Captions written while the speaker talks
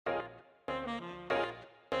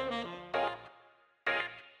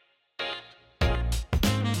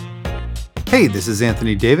Hey, this is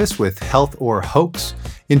Anthony Davis with Health or Hoax.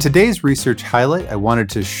 In today's research highlight, I wanted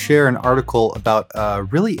to share an article about a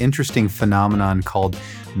really interesting phenomenon called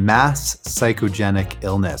mass psychogenic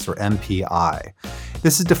illness, or MPI.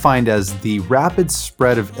 This is defined as the rapid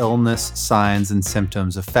spread of illness, signs, and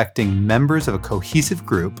symptoms affecting members of a cohesive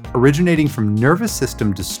group originating from nervous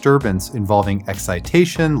system disturbance involving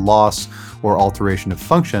excitation, loss, or alteration of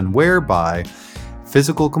function, whereby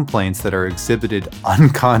physical complaints that are exhibited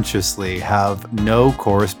unconsciously have no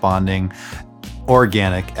corresponding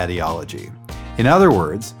organic etiology. In other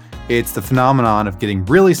words, it's the phenomenon of getting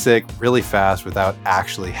really sick really fast without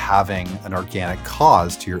actually having an organic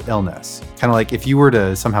cause to your illness. Kind of like if you were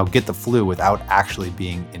to somehow get the flu without actually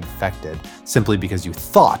being infected, simply because you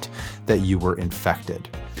thought that you were infected.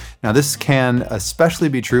 Now, this can especially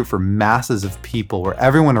be true for masses of people where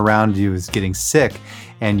everyone around you is getting sick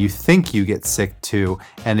and you think you get sick too,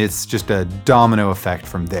 and it's just a domino effect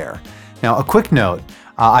from there. Now, a quick note,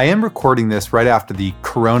 I am recording this right after the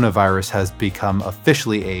coronavirus has become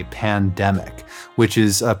officially a pandemic, which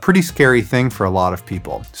is a pretty scary thing for a lot of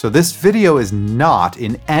people. So this video is not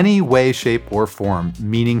in any way, shape, or form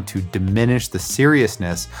meaning to diminish the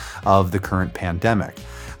seriousness of the current pandemic.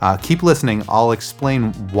 Keep listening, I'll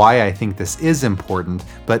explain why I think this is important,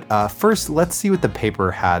 but first let's see what the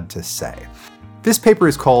paper had to say. This paper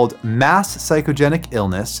is called Mass Psychogenic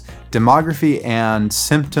Illness, Demography and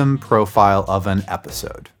Symptom Profile of an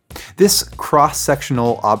Episode. This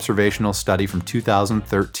cross-sectional observational study from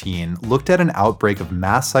 2013 looked at an outbreak of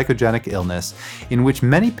mass psychogenic illness in which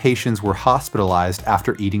many patients were hospitalized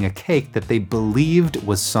after eating a cake that they believed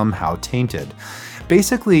was somehow tainted.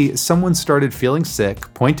 Basically, someone started feeling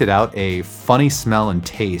sick, pointed out a funny smell and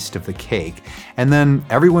taste of the cake, and then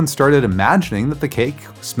everyone started imagining that the cake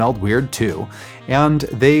smelled weird too, and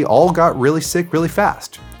they all got really sick really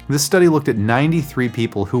fast. This study looked at 93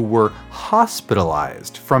 people who were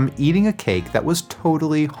hospitalized from eating a cake that was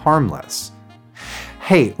totally harmless.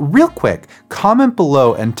 Hey, real quick, comment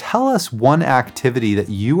below and tell us one activity that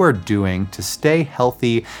you are doing to stay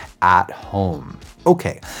healthy at home.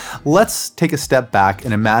 Okay, let's take a step back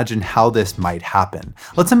and imagine how this might happen.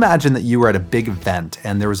 Let's imagine that you were at a big event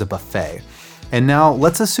and there was a buffet. And now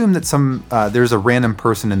let's assume that there's a random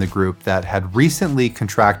person in the group that had recently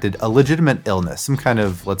contracted a legitimate illness, some kind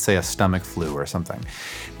of, let's say, a stomach flu or something.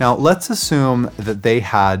 Now let's assume that they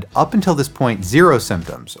had, up until this point, 0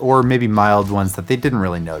 symptoms, or maybe mild ones that they didn't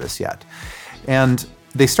really notice yet. And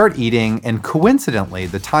they start eating, and coincidentally,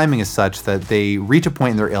 the timing is such that they reach a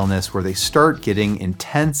point in their illness where they start getting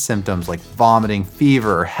intense symptoms like vomiting,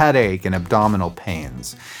 fever, headache, and abdominal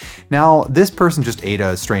pains. Now, this person just ate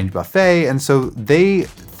a strange buffet, and so they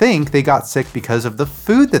think they got sick because of the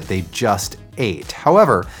food that they just ate.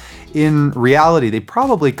 However, in reality, they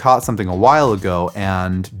probably caught something a while ago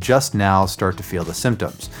and just now start to feel the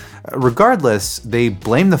symptoms. Regardless, they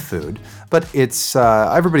blame the food, but it's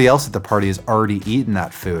everybody else at the party has already eaten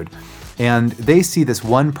that food. And they see this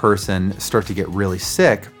one person start to get really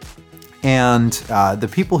sick, and the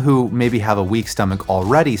people who maybe have a weak stomach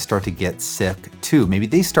already start to get sick too. Maybe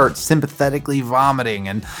they start sympathetically vomiting,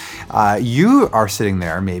 and you are sitting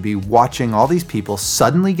there maybe watching all these people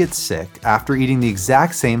suddenly get sick after eating the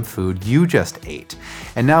exact same food you just ate.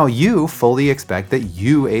 And now you fully expect that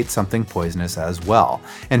you ate something poisonous as well.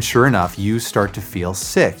 And sure enough, you start to feel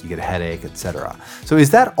sick, you get a headache, etc. So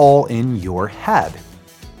is that all in your head?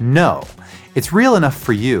 No. It's real enough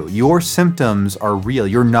for you. Your symptoms are real.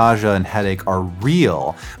 Your nausea and headache are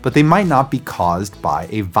real, but they might not be caused by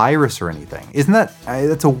a virus or anything.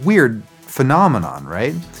 That's a weird phenomenon,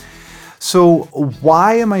 right? So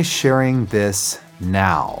why am I sharing this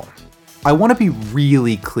now? I want to be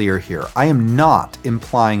really clear here. I am not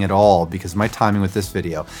implying at all, because of my timing with this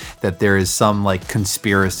video, that there is some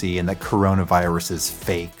conspiracy and that coronavirus is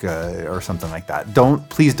fake or something like that.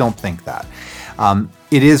 Please don't think that.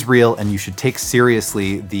 It is real, and you should take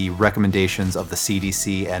seriously the recommendations of the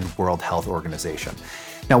CDC and World Health Organization.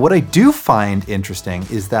 Now, what I do find interesting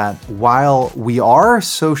is that while we are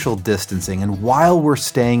social distancing and while we're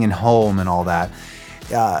staying in home and all that,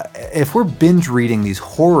 if we're binge reading these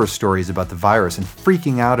horror stories about the virus and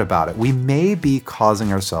freaking out about it, we may be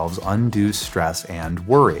causing ourselves undue stress and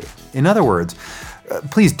worry. In other words,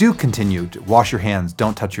 Please do continue to wash your hands,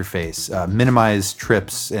 don't touch your face, minimize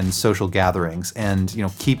trips and social gatherings, and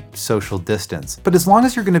keep social distance. But as long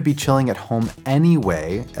as you're going to be chilling at home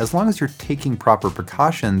anyway, as long as you're taking proper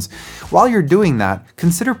precautions, while you're doing that,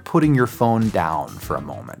 consider putting your phone down for a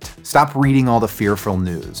moment. Stop reading all the fearful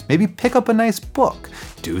news. Maybe pick up a nice book,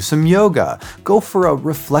 do some yoga, go for a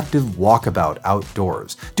reflective walkabout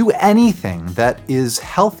outdoors. Do anything that is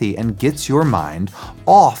healthy and gets your mind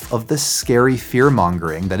off of the scary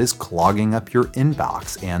fear-mongering that is clogging up your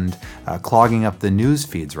inbox and clogging up the news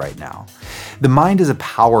feeds right now. The mind is a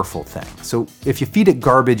powerful thing. So if you feed it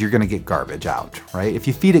garbage, you're going to get garbage out, right? If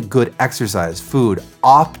you feed it good exercise, food,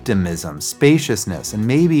 optimism, spaciousness, and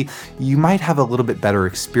maybe you might have a little bit better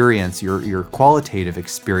experience, your qualitative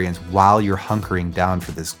experience while you're hunkering down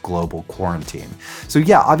for this global quarantine. So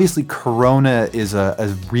yeah, obviously Corona is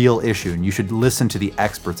a real issue and you should listen to the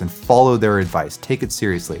experts and follow their advice. Take it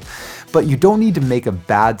seriously. But you don't need to make a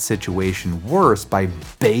bad situation worse by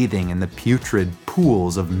bathing in the putrid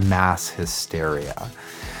pools of mass hysteria.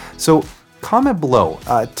 So comment below.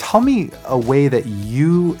 Tell me a way that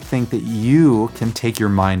you think that you can take your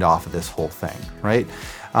mind off of this whole thing, right?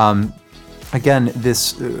 Again,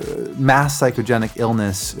 this mass psychogenic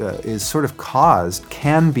illness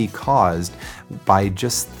can be caused by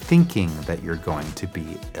just thinking that you're going to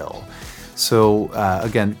be ill. So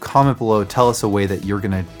again, comment below, tell us a way that you're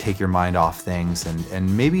gonna take your mind off things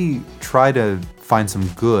and maybe try to find some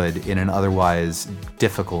good in an otherwise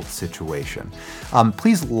difficult situation.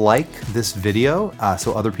 Please like this video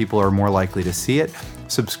so other people are more likely to see it.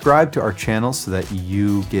 Subscribe to our channel so that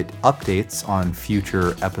you get updates on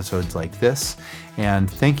future episodes like this. And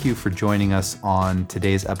thank you for joining us on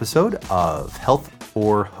today's episode of Health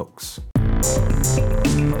or Hoax.